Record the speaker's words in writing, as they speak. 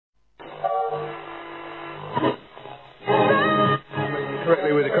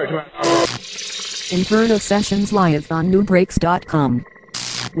correctly with the correct amount. Inferno Sessions live on Nubreaks.com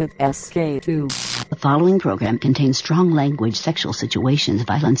with SK2. The following program contains strong language, sexual situations,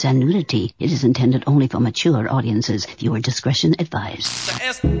 violence, and nudity. It is intended only for mature audiences. Viewer discretion advised. The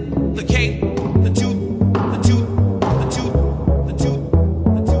S, the K, the 2, the 2, the 2, the 2,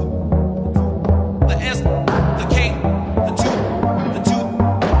 the 2, the S, the K, the 2, the 2,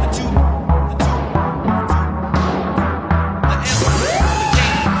 the 2, the 2, the S, the K,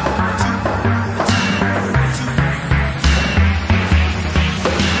 the 2, the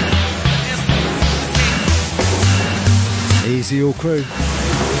 2, Easy all crew.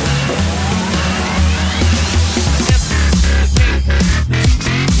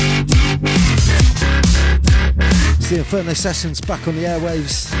 It's the Inferno Sessions back on the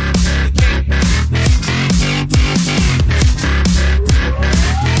airwaves.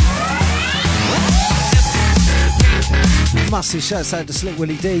 Massive shouts out to Slick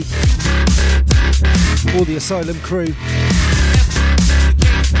Willie D, all the Asylum crew.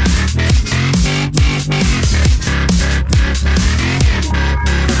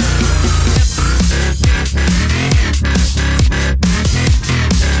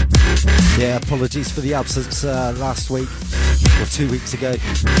 Yeah, apologies for the absence last week or 2 weeks ago.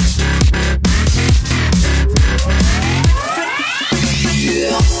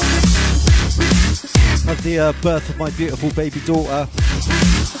 At the birth of my beautiful baby daughter.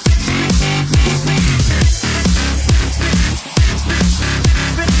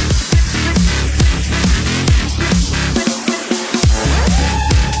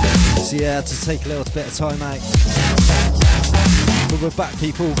 So yeah, I had to take a little bit of time out. But we're back,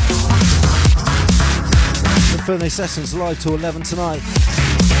 people. Inferno Sessions live till 11 tonight.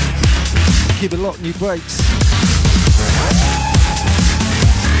 Keep it locked, Nubreaks.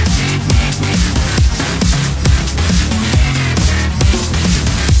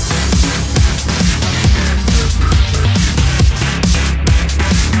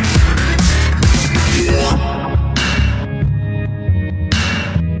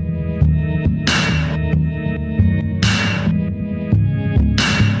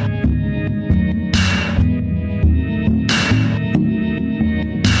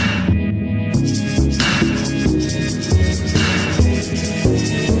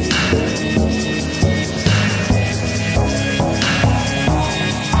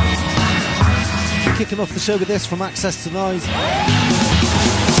 Kicking off the show with this from Access Tonight.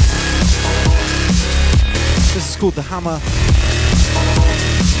 This is called The Hammer,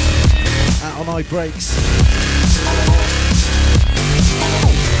 out on iBreaks.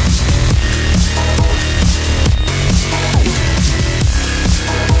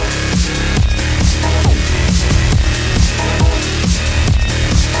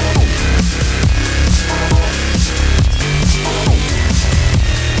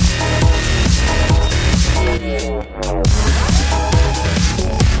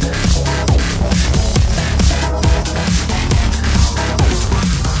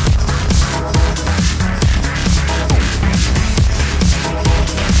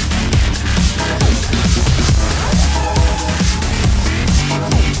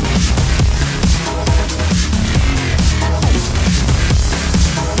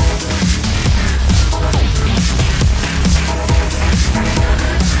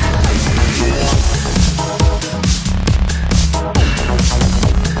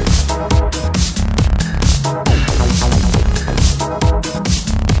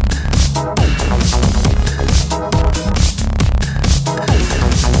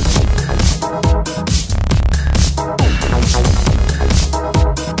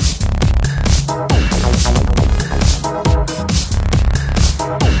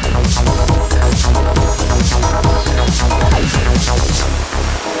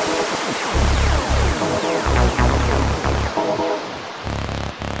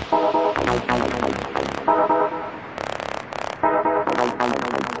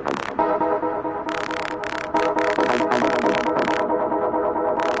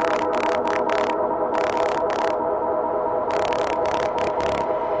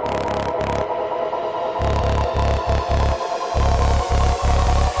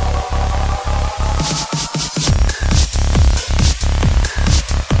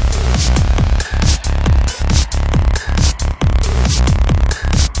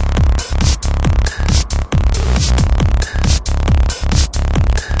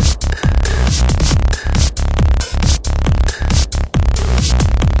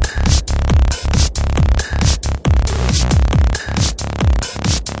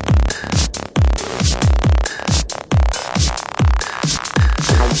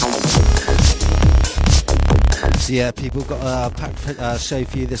 Yeah, people got a packed show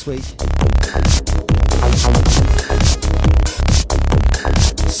for you this week.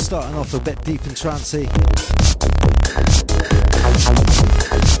 Starting off a bit deep and trancey.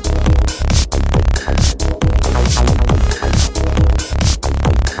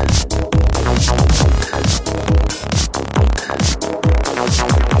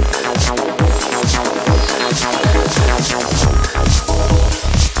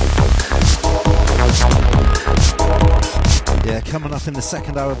 Coming up in the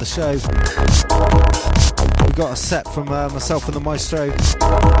second hour of the show, we got a set from myself and the Maestro,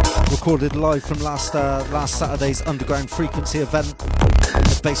 recorded live from last Saturday's Underground Frequency event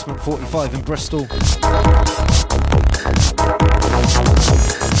at Basement 45 in Bristol.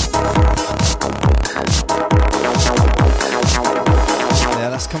 Yeah,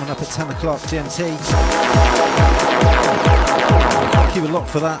 that's coming up at 10 o'clock GMT. Keep it locked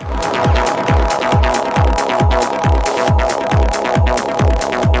for that.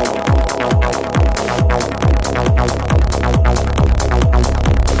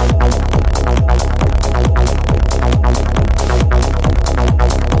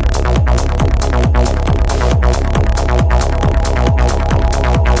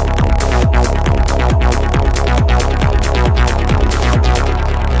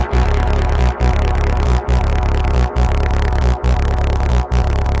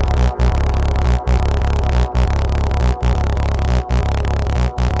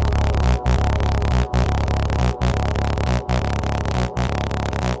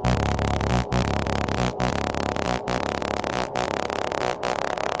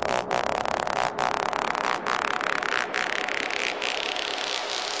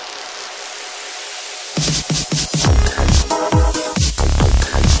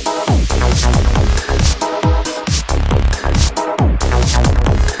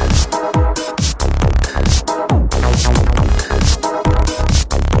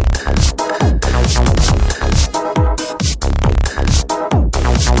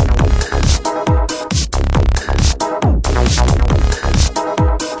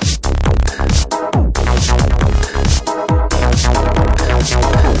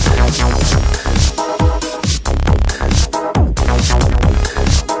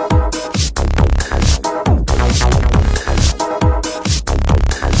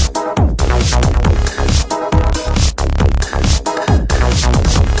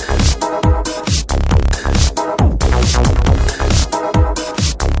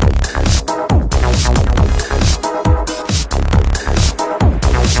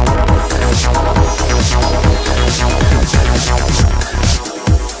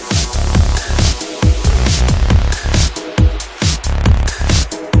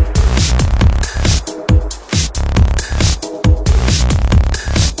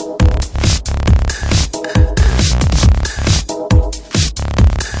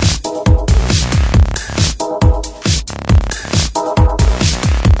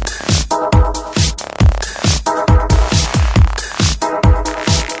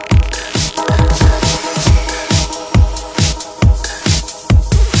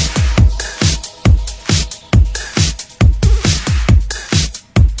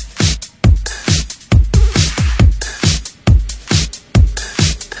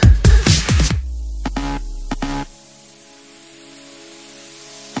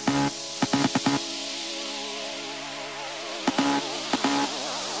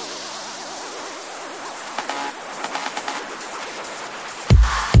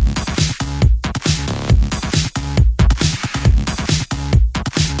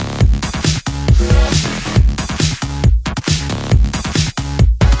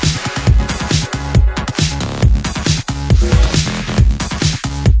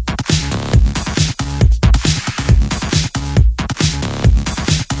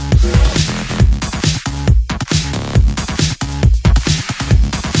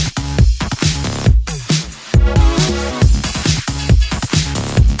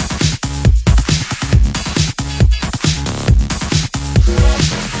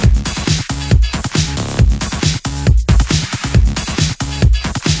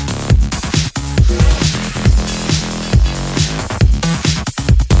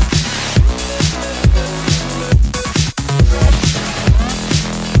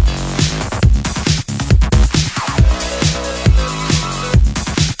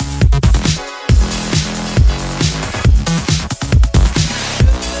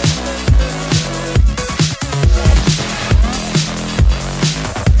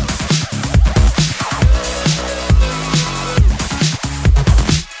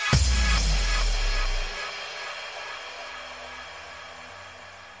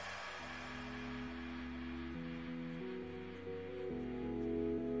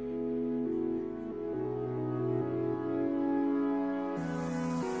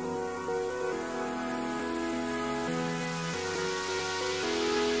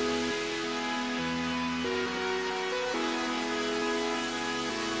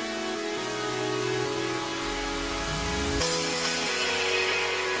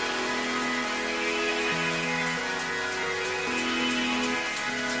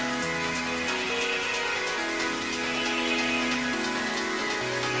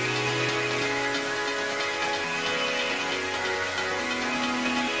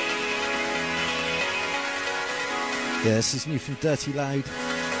 Yeah, this is new from Dirty Loud.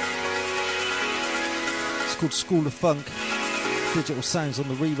 It's called School of Funk. Digital sounds on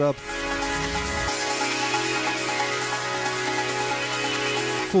the re-rub.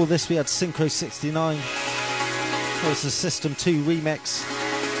 Before this we had Synchro 69. That was the System 2 remix.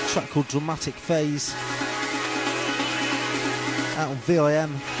 A track called Dramatic Phase. Out on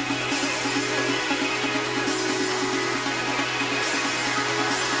VIM.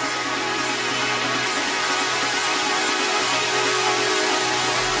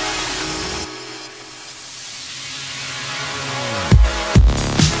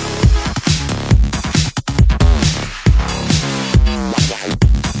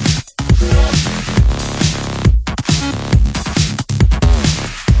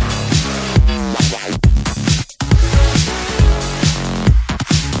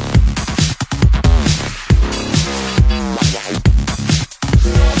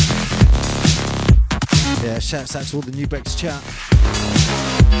 Shouts out to all the Nubreaks chat.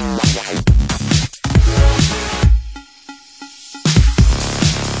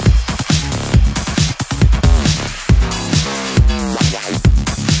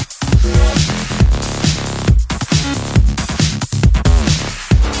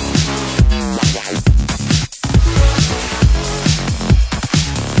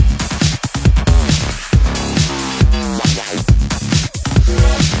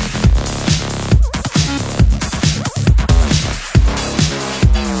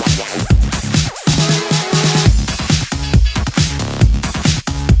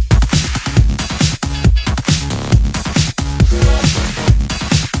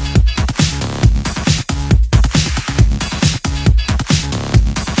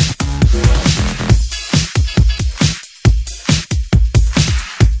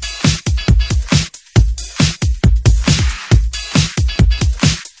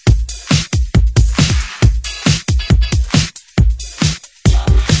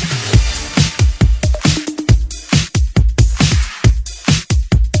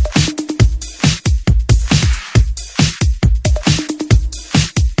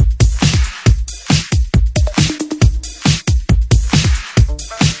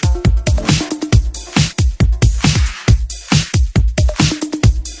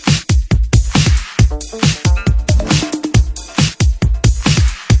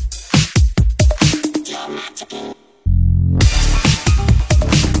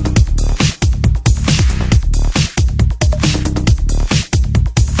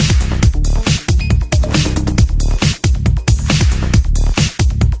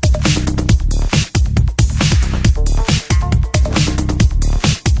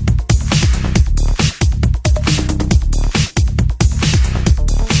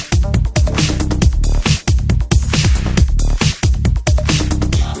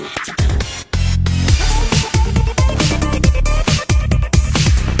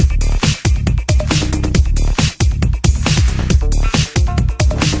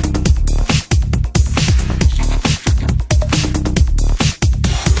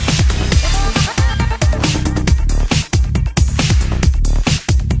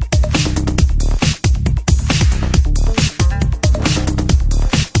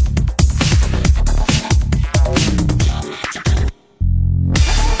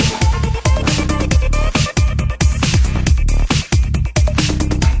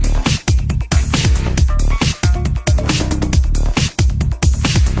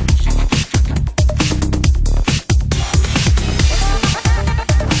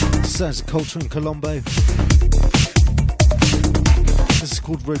 Sounds of culture in Colombo. This is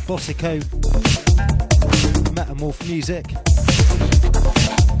called Robotico. Metamorph music.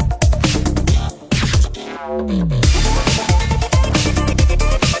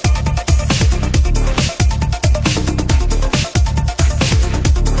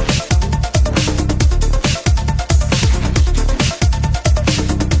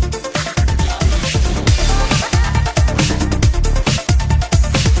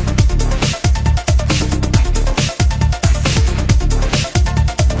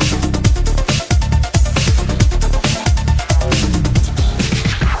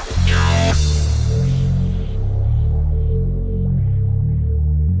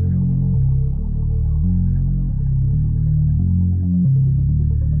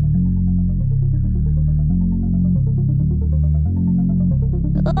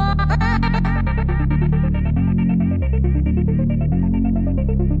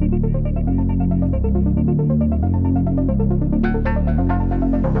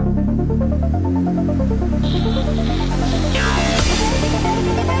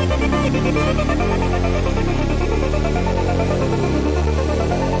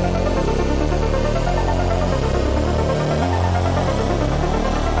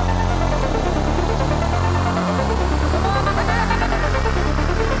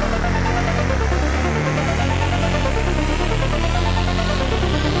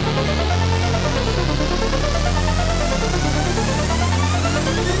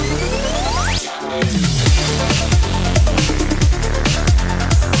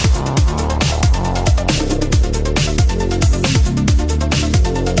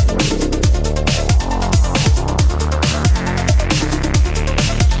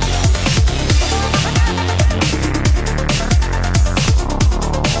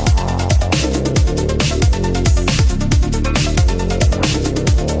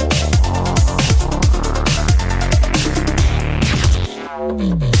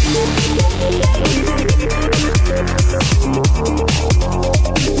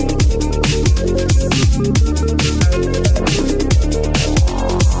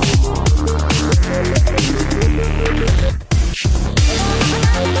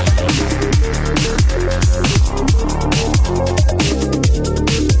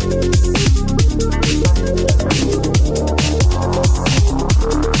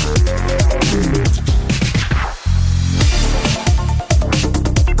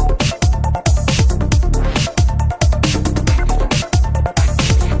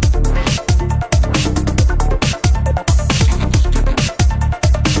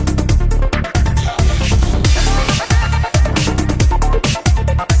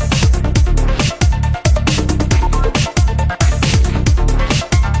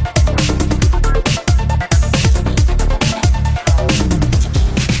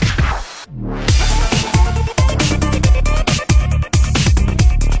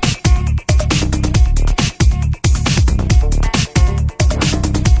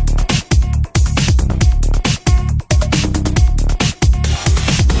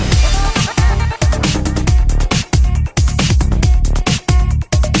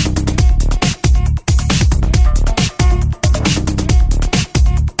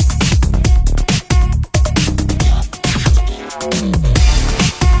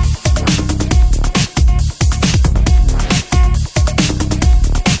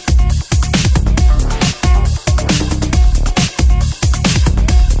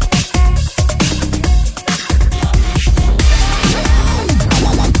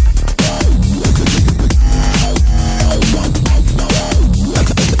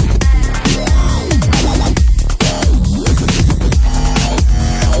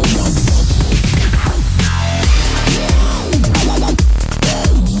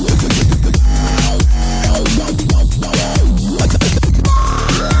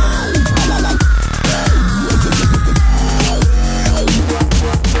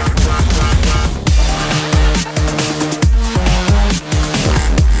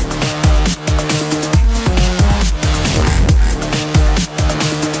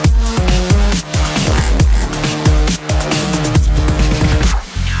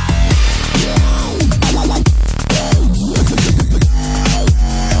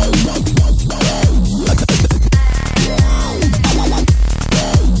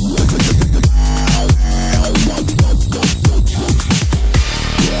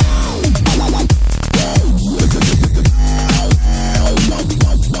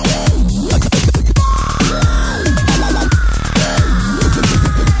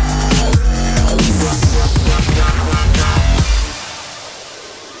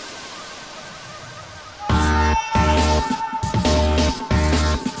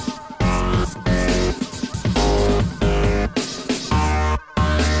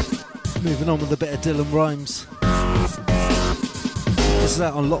 Moving on with a bit of Dylan Rhymes. This is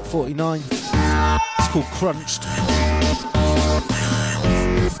out on Lot 49. It's called Crunched.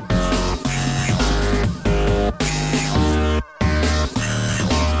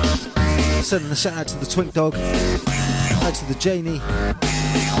 Sending a shout out to the Twink Dog, out to the Janie,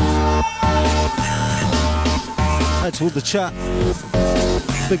 out to all the chat,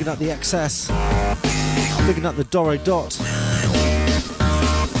 bigging up the XS, bigging up the Doro Dot,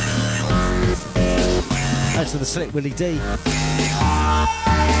 out to the Slick Willie D, out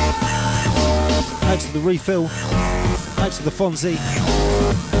to the Refill, out to the Fonzie.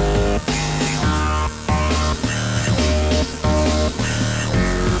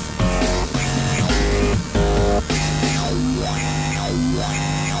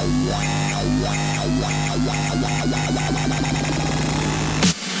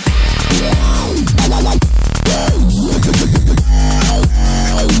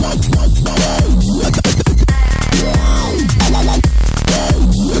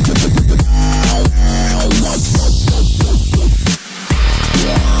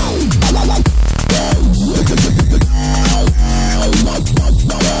 Yeah.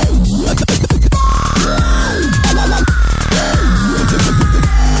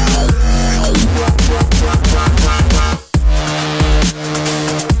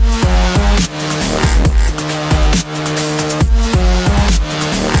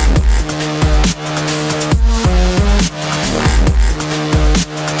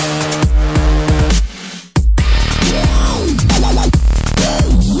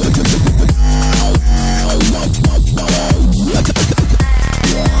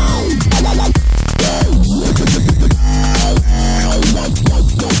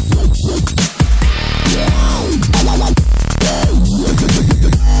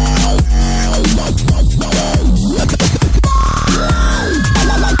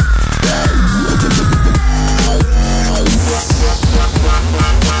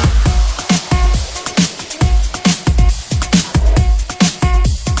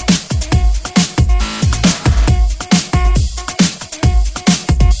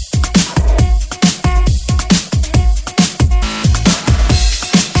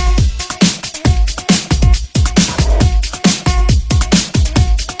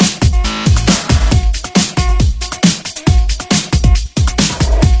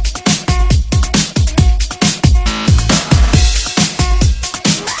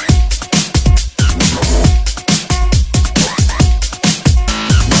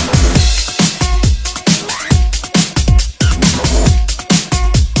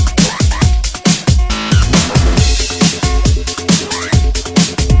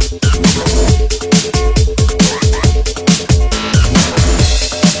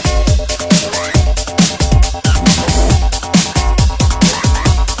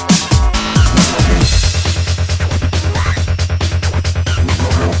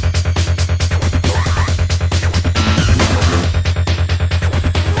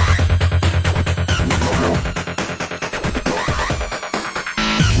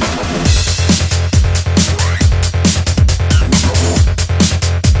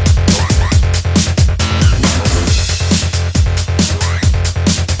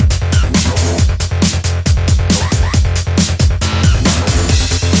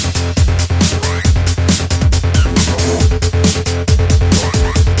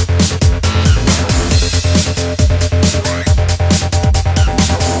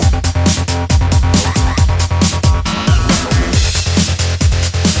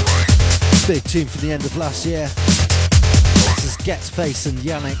 Big tune for the end of last year. This is Get Face and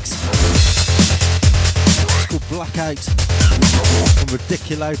Yannix. It's called Blackout on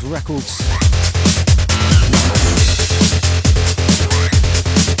Ridiculoud Records.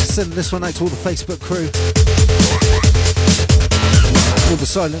 Send this one out to all the Facebook crew, all the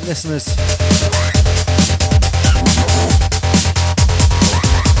silent listeners.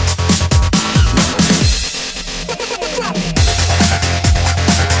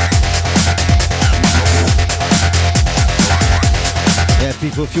 Yeah,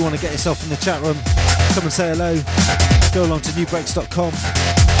 people, if you want to get yourself in the chat room, come and say hello. Go along to Nubreaks.com,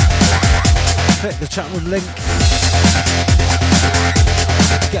 click the chat room link.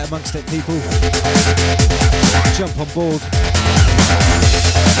 Get amongst it, people. Jump on board.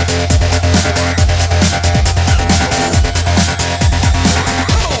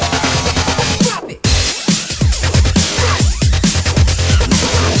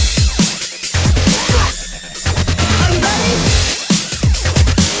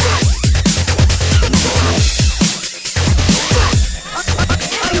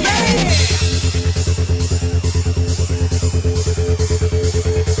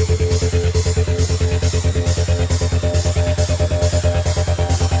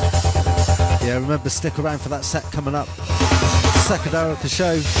 Remember, stick around for that set coming up. Second hour of the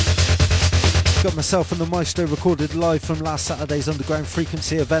show. Got myself and the Maestro recorded live from last Saturday's Underground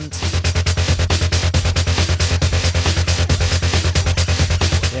Frequency event.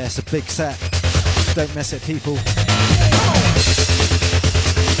 Yeah, it's a big set. Don't miss it, people.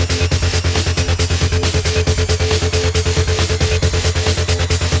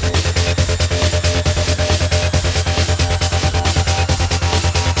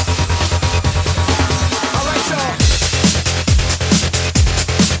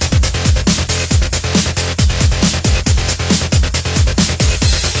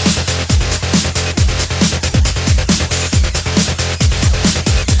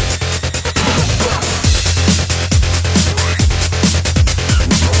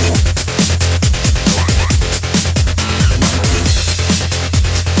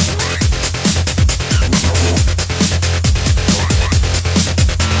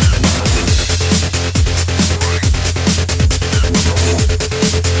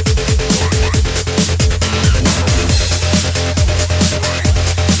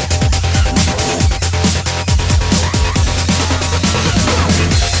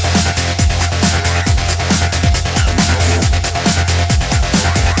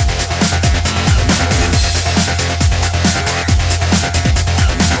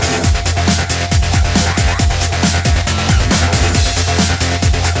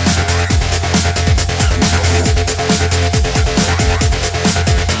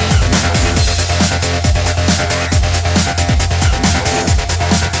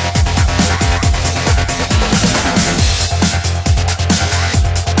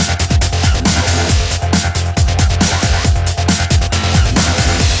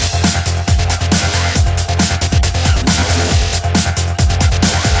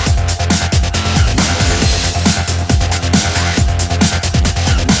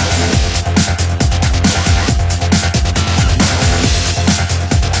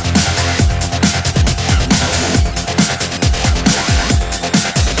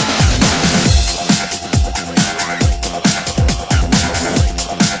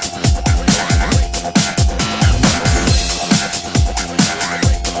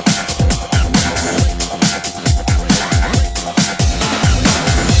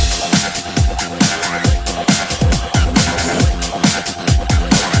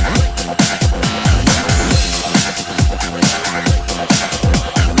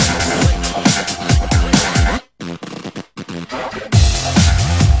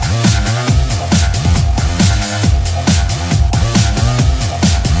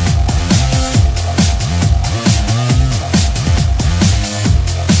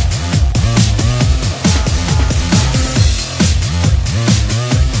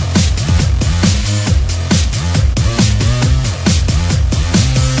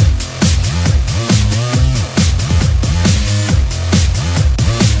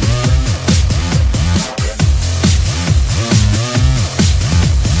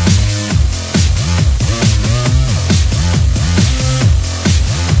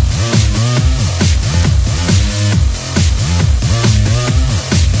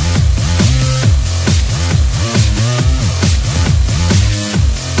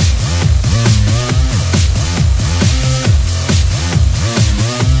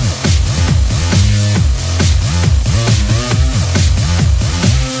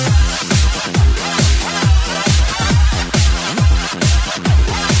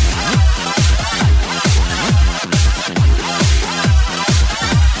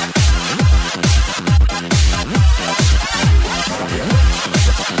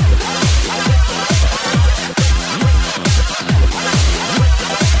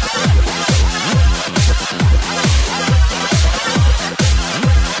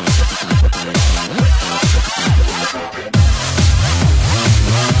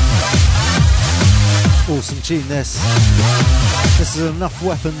 this. This is Enough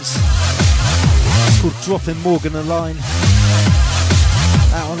Weapons. It's called Dropping Morgan a Line.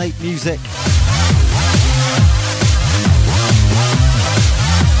 Out on 8 Music.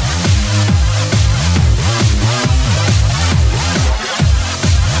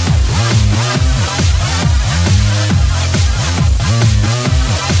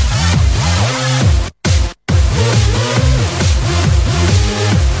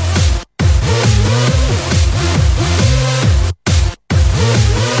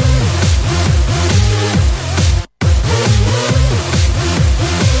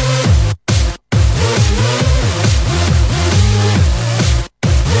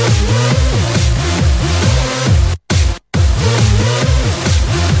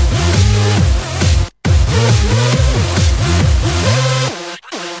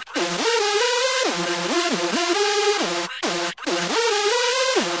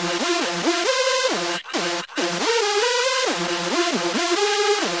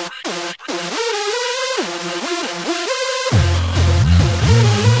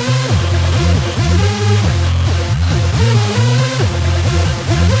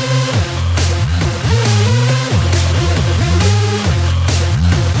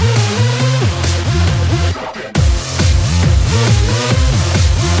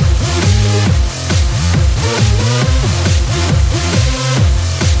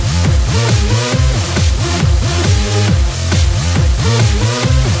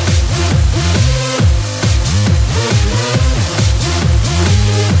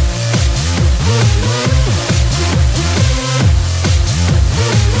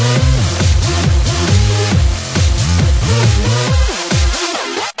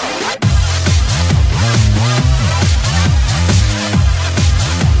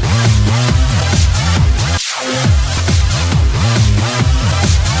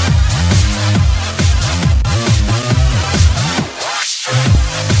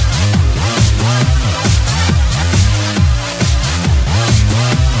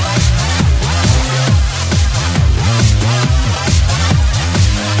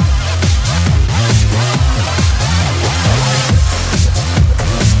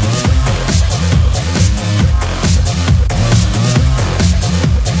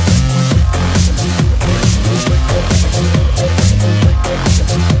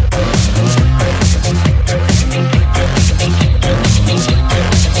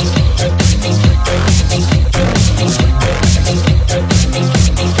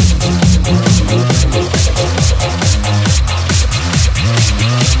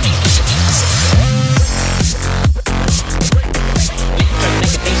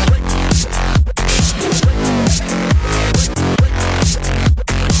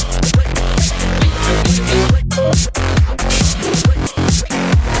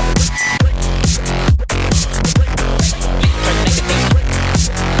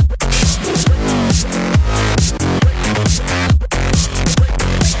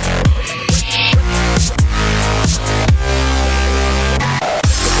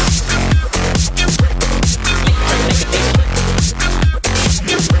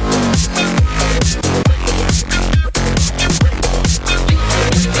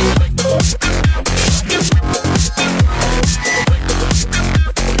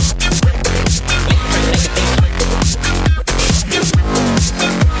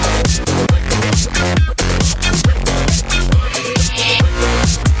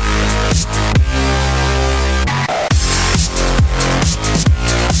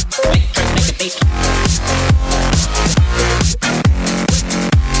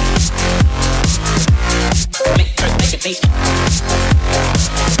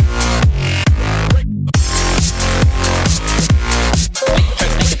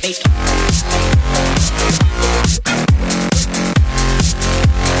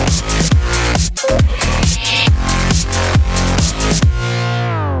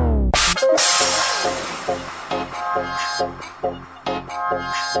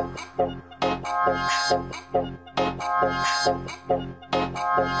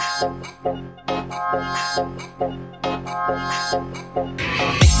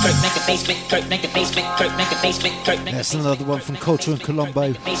 That's another one from Culture and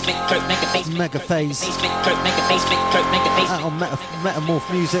Colombo. Mega Phase. Out on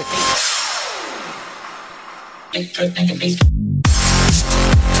Metamorph Music.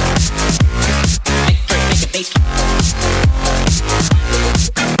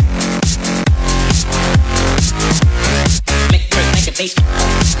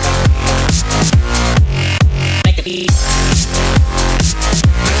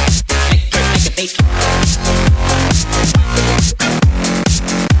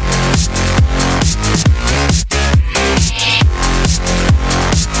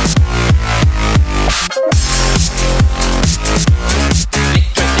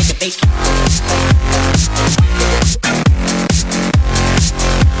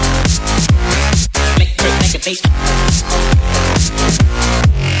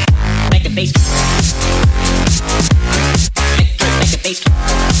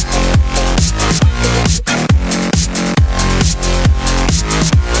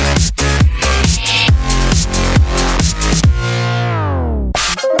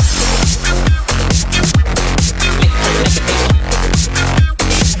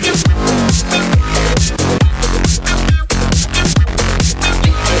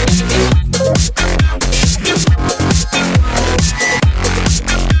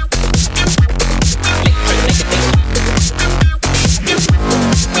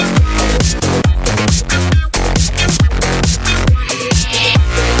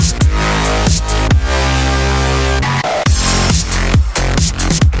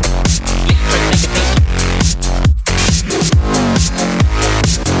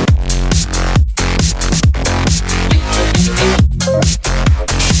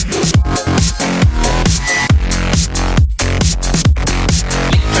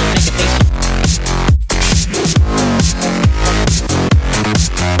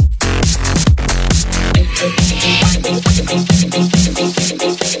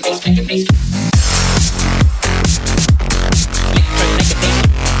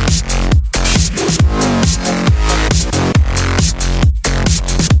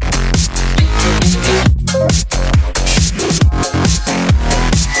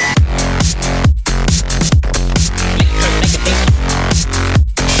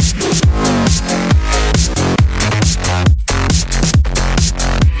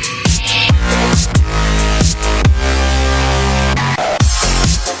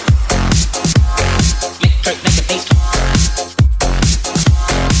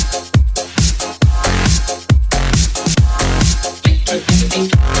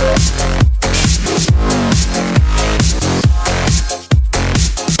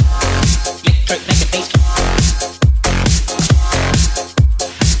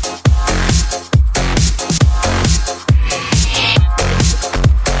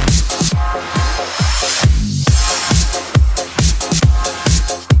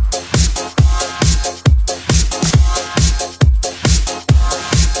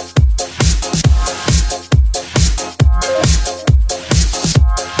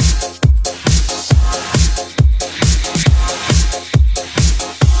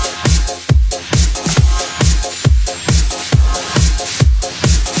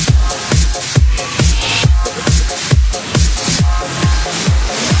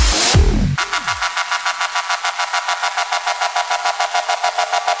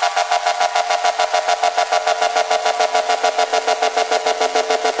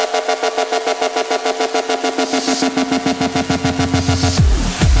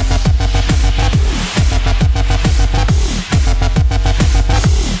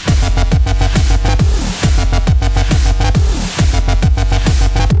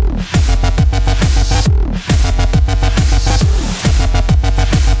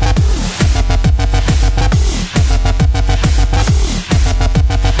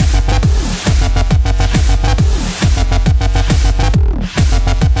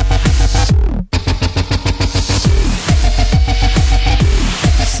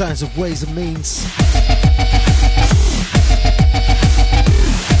 Sounds of Ways and Means.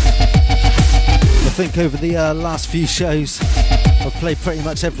 I think over the last few shows I've played pretty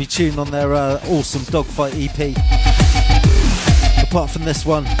much every tune on their awesome Dogfight EP, apart from this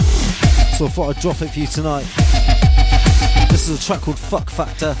one, so I thought I'd drop it for you tonight. This is a track called Fuck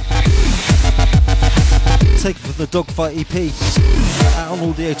Factor, taken from the Dogfight EP, out on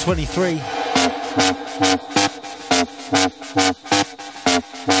Audio 23.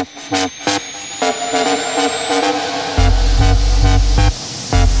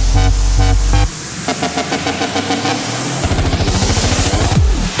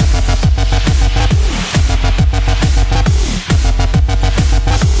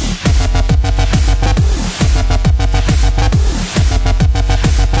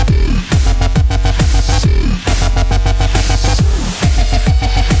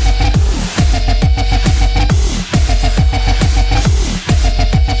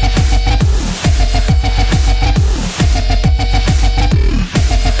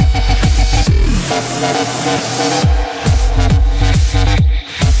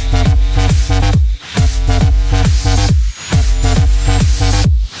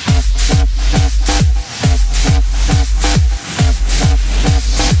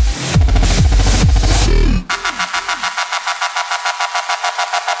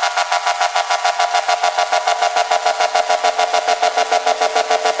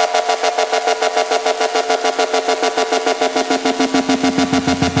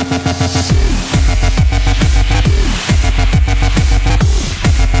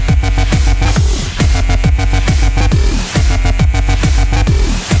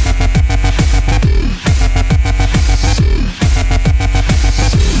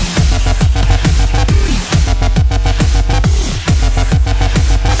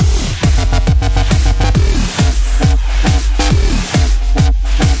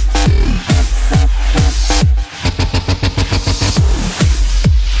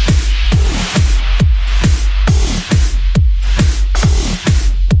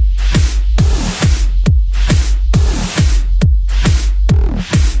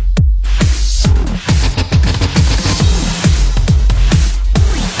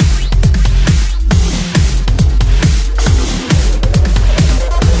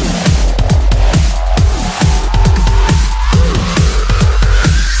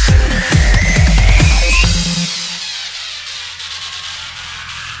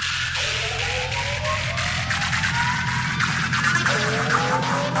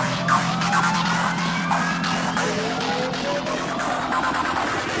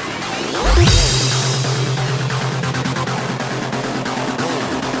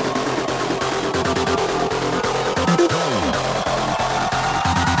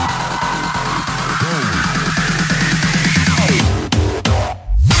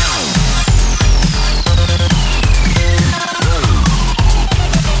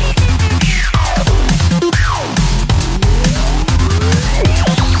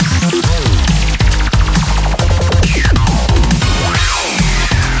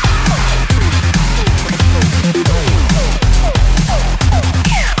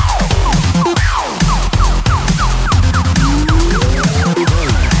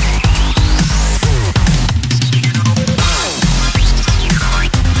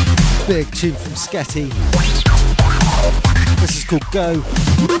 Big tune from SK2. This is called Go.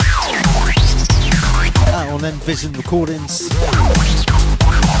 Out on Envision Recordings.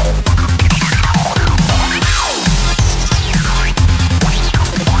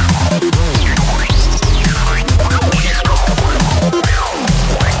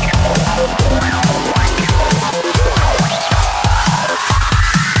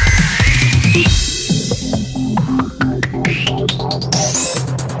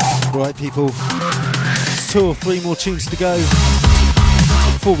 Right, people, 2 or 3 more tunes to go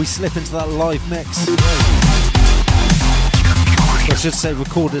before we slip into that live mix. I should say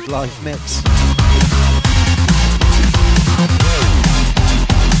recorded live mix.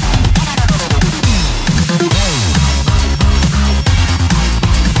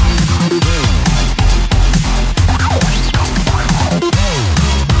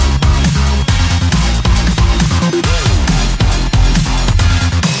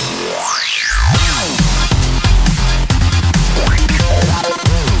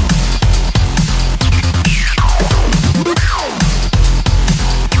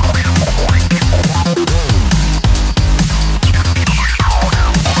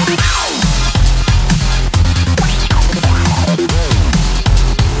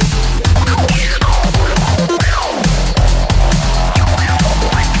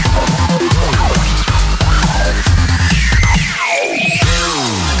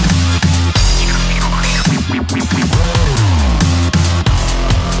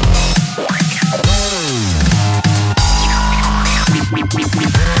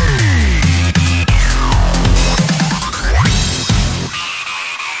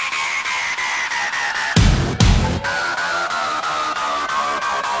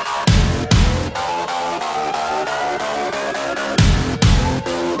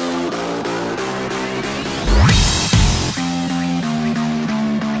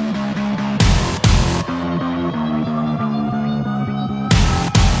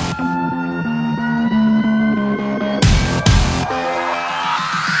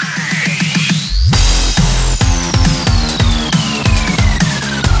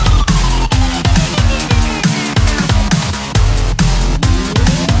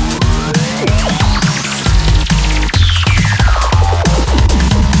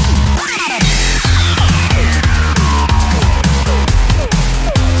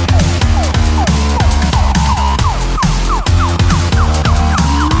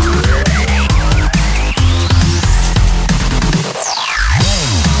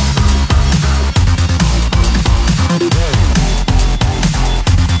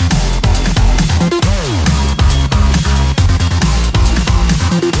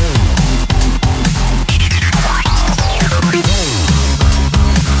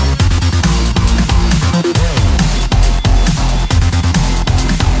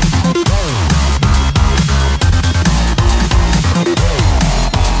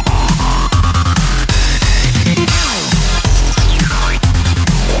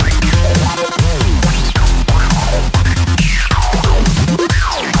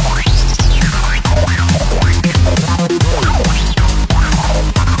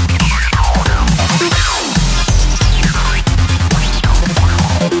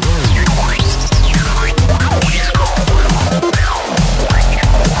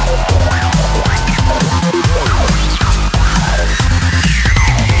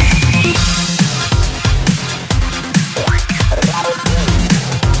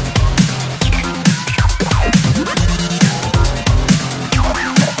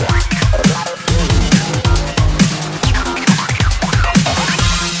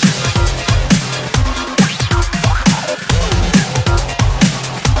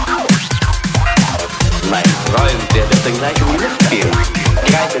 gleich in die Luft gehen.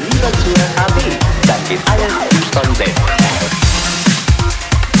 Greife lieber zur AB, dann geht alles wie von selbst.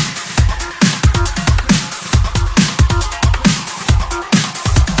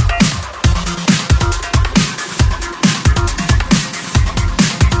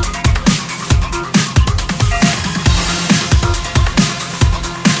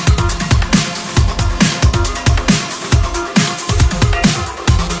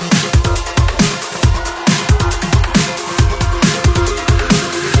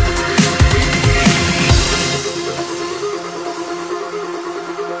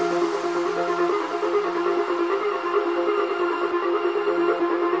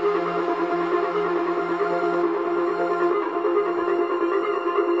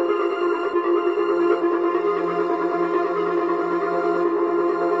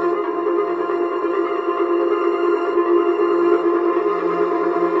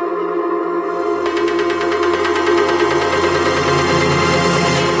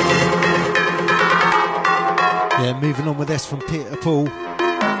 Moving on with this from Peter Paul.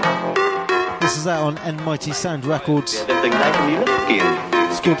 This is out on N Mighty Sound Records.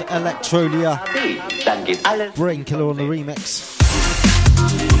 It's called Electrolia. Brain Killer on the remix.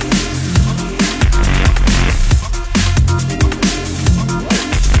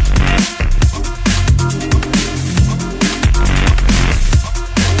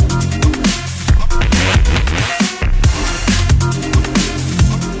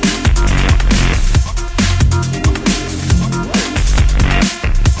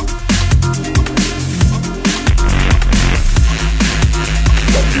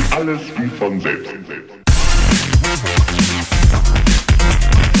 Alles wie von selbst.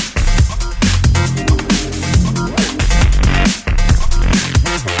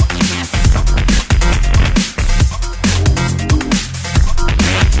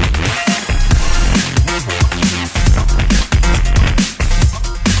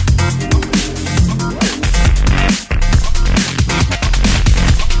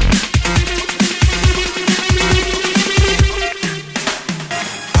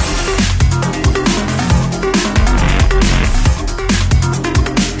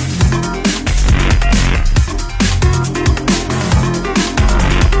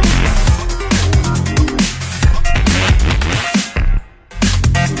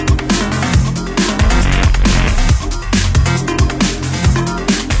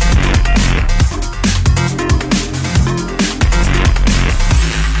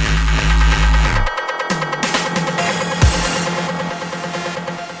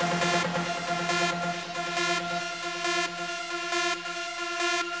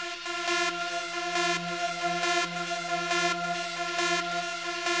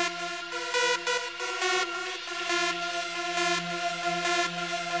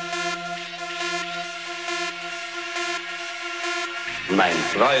 Mein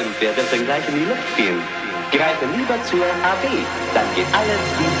Freund wird deswegen gleich in die Luft gehen. Greife lieber zur AB, dann geht alles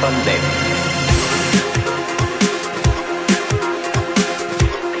wie von selbst.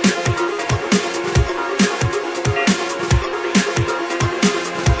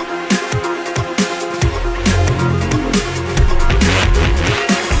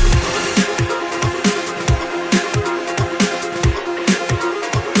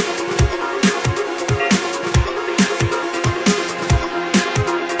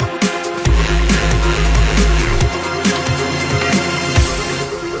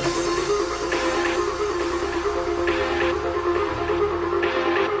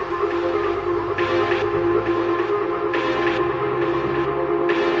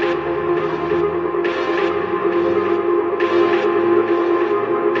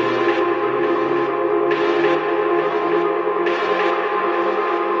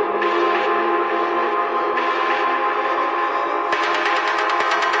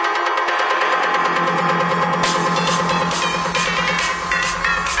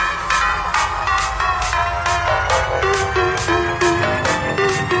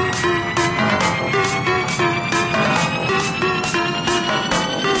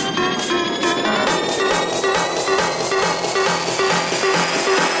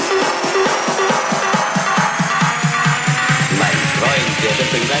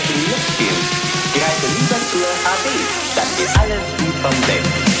 Dann geht alles wie von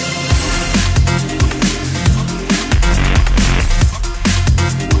selbst.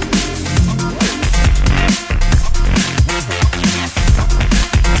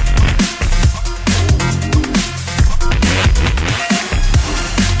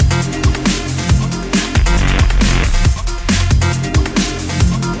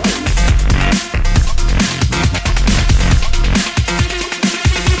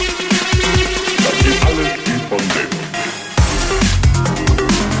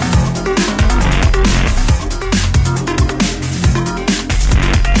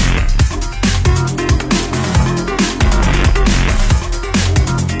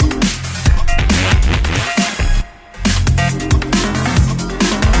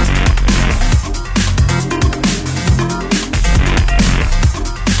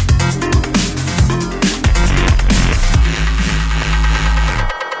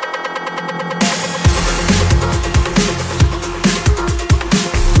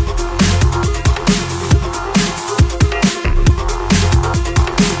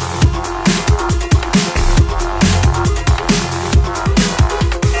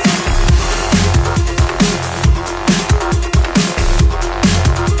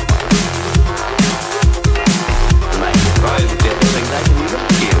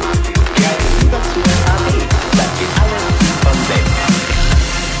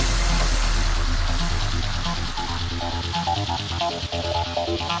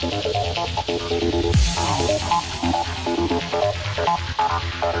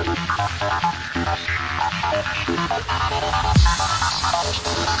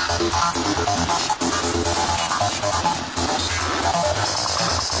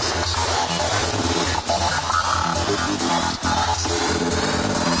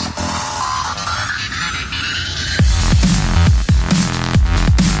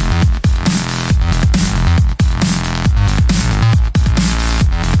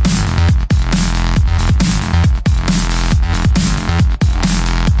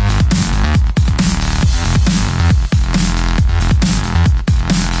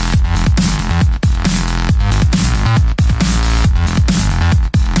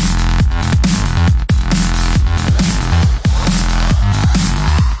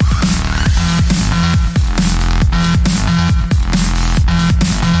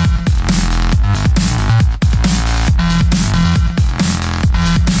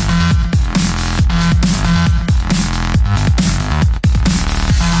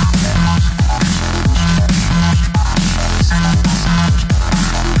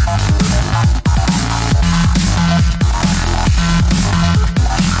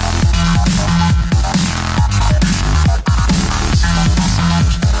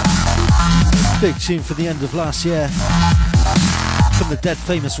 Big tune for the end of last year from the Dead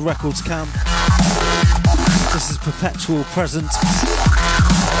Famous Records camp. This is Perpetual Present,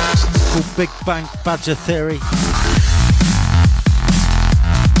 called Big Bang Badger Theory.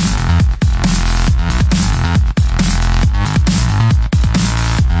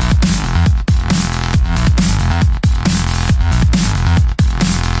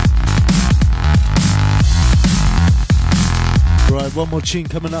 Right, one more tune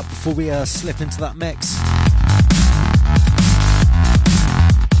coming up before we slip into that mix.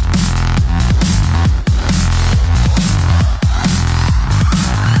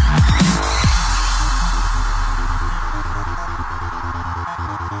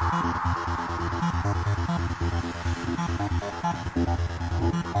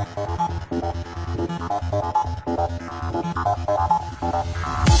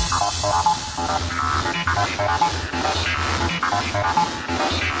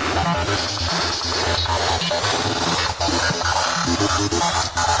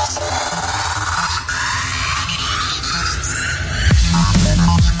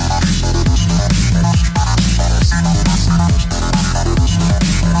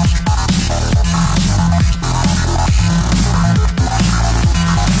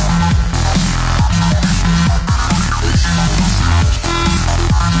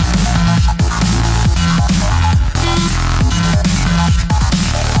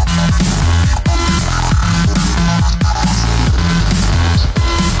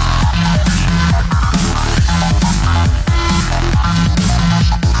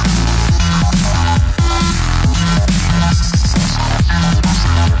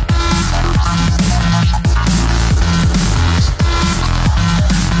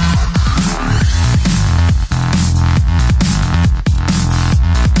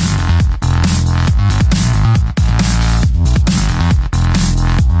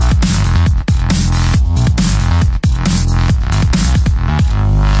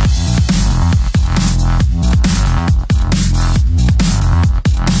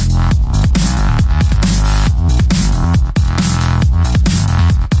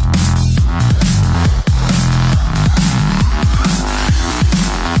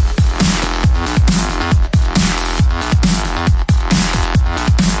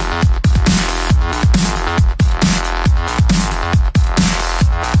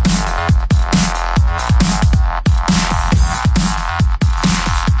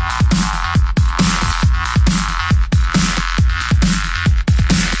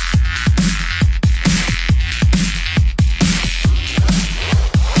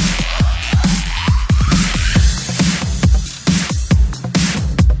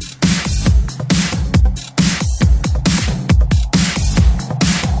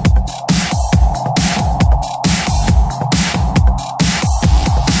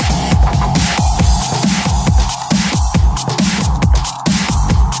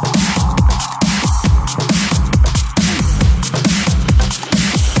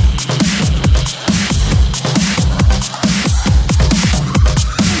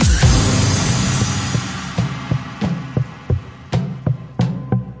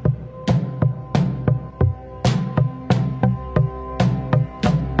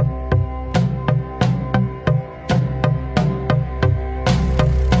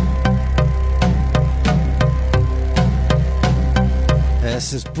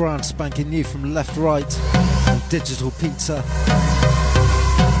 This is brand spanking new from Left Right and Digital Pizza.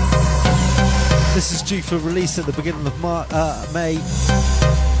 This is due for release at the beginning of May.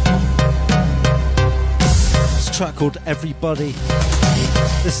 It's a track called Everybody.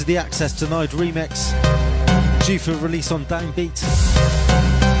 This is the Access Denied remix, due for release on Downbeat.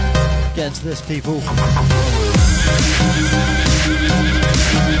 Get into this, people.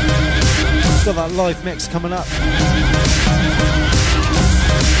 Got that live mix coming up.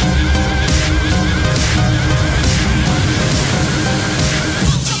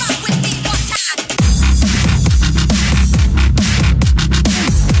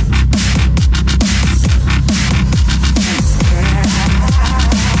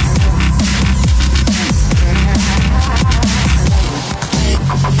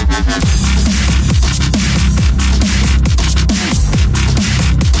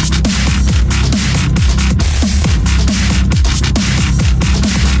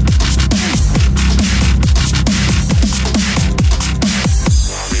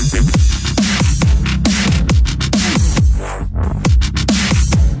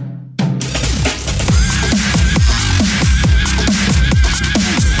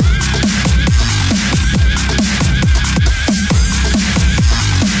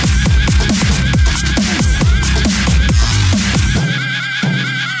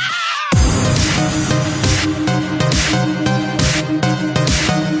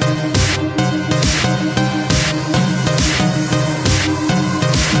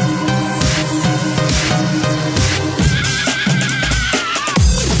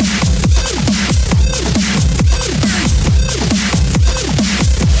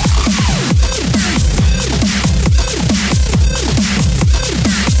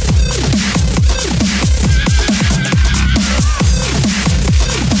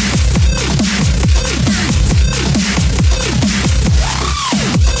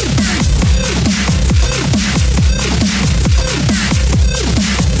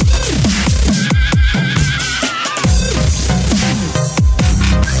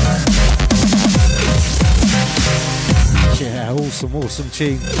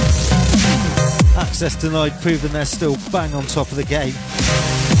 tune. Access denied, proving they're still bang on top of the game.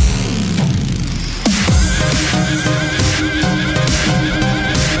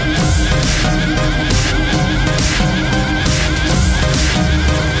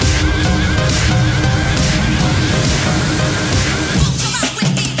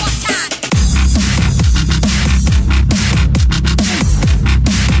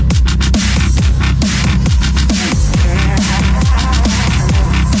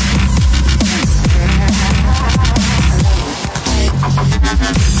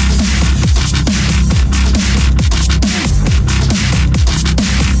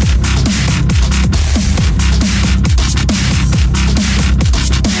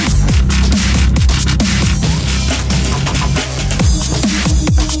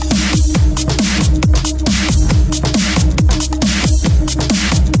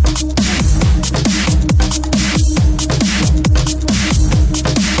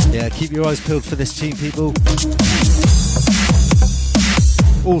 Keep your eyes peeled for this tune, people.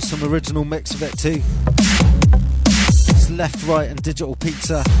 Awesome original mix of it too. It's Left, Right and Digital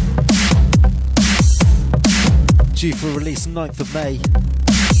Pizza. Due for release 9th of May.